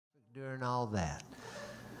during all that.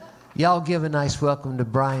 Y'all give a nice welcome to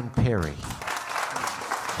Brian Perry.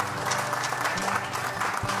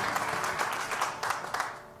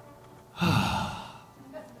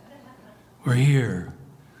 We're here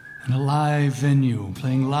in a live venue,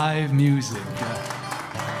 playing live music.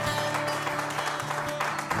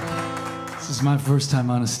 This is my first time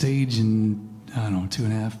on a stage in, I don't know,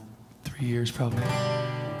 2.5, 3 years probably.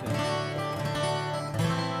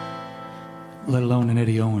 Let alone an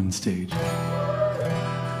Eddie Owen stage.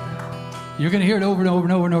 You're going to hear it over and over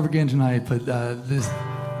and over and over again tonight, but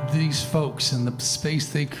these folks and the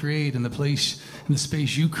space they create and the place and the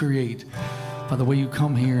space you create, by the way you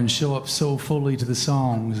come here and show up so fully to the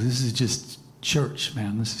songs, this is just church,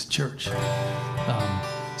 man. This is church.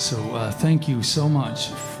 So thank you so much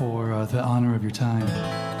for the honor of your time.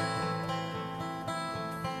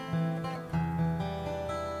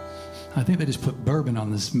 I think they just put bourbon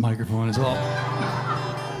on this microphone as well.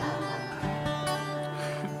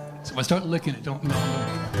 So if I start licking it, don't know.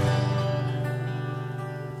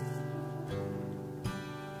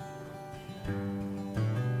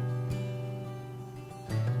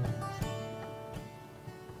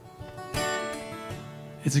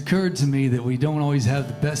 It's occurred to me that we don't always have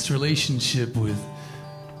the best relationship with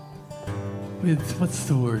what's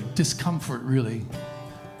the word? Discomfort, really.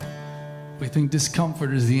 We think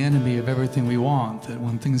discomfort is the enemy of everything we want, that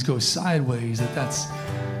when things go sideways, that's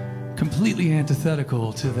completely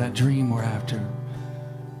antithetical to that dream we're after.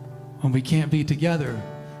 When we can't be together,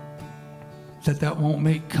 that won't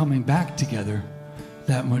make coming back together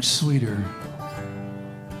that much sweeter.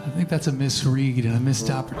 I think that's a misread and a missed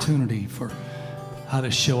opportunity for how to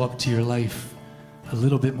show up to your life a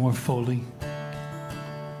little bit more fully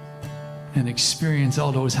and experience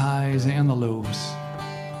all those highs and the lows.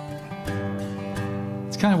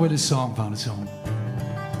 It's kind of where this song found its home.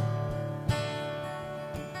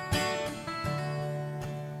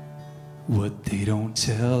 What they don't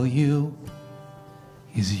tell you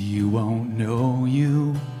is you won't know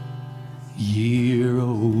you year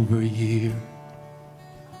over year.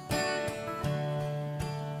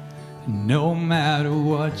 No matter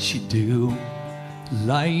what you do,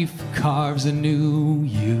 life carves a new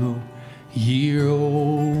you year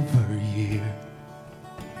over year.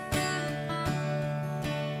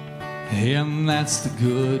 And that's the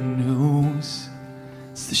good news.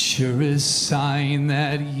 It's the surest sign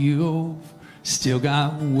that you've still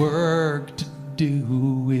got work to do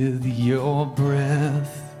with your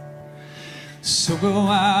breath. So go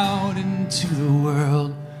out into the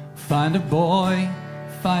world, find a boy,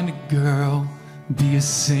 find a girl, be a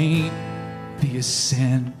saint, be a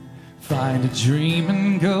sin. Find a dream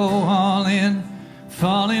and go all in.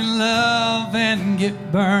 Fall in love and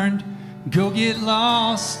get burned. Go get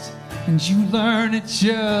lost and you learn it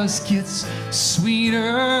just gets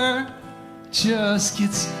sweeter. Just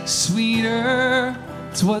gets sweeter.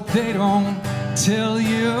 It's what they don't tell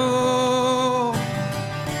you.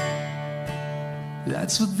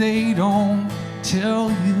 That's what they don't tell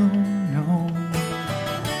you, no.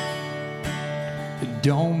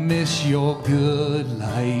 Don't miss your good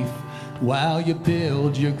life while you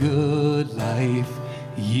build your good life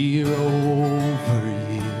year over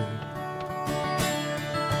year.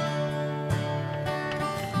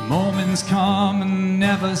 Moments come and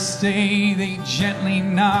never stay. They gently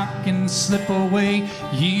knock and slip away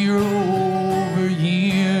year over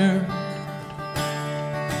year.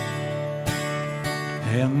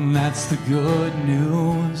 And that's the good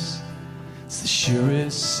news. It's the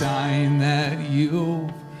surest sign that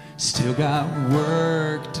you've still got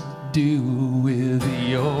work to do with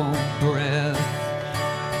your breath.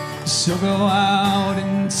 So go out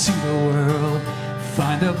into the world,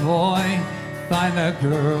 find a boy, find a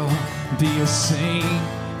girl, be a saint,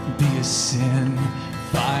 be a sin.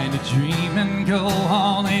 Find a dream and go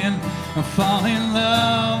all in. Fall in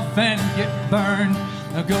love and get burned.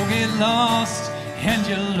 Go get lost and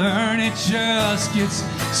you learn it just gets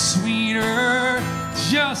sweeter,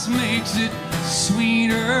 just makes it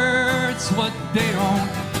sweeter. It's what they don't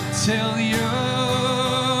tell you.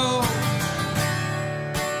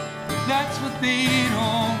 That's what they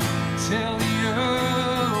don't tell you.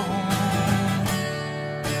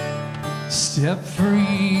 Step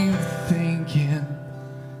free thinking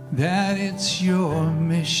that it's your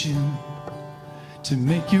mission to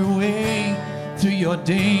make your way through your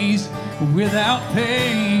days without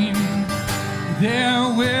pain.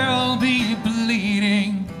 There will be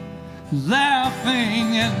bleeding,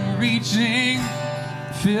 laughing and reaching.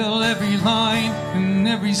 Fill every line and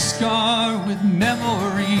every scar with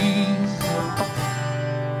memories.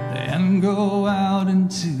 And go out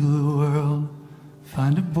into the world,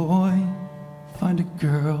 find a boy, find a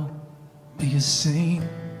girl, Be a saint,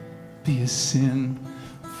 be a sin.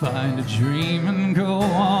 Find a dream and go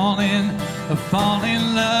all in. Fall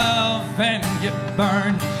in love and get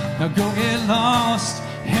burned. Now go get lost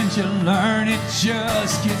and you learn. It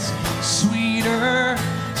just gets sweeter,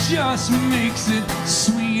 just makes it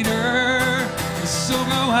sweeter. So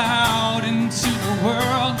go out into the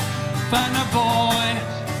world, find a boy,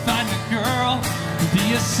 find a girl.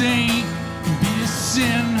 Be a saint, be a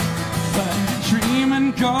sin. Find a dream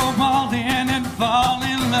and go all in and fall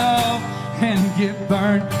in love and get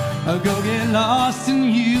burned. Go get lost and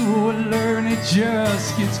you will learn. It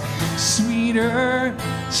just gets sweeter,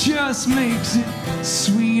 just makes it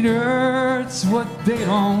sweeter. It's what they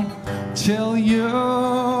don't tell you.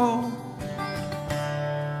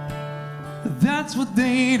 That's what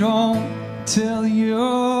they don't tell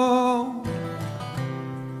you.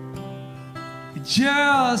 It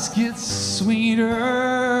just gets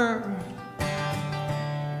sweeter.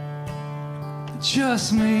 It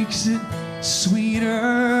just makes it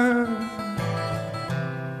sweeter.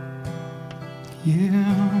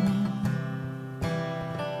 Yeah.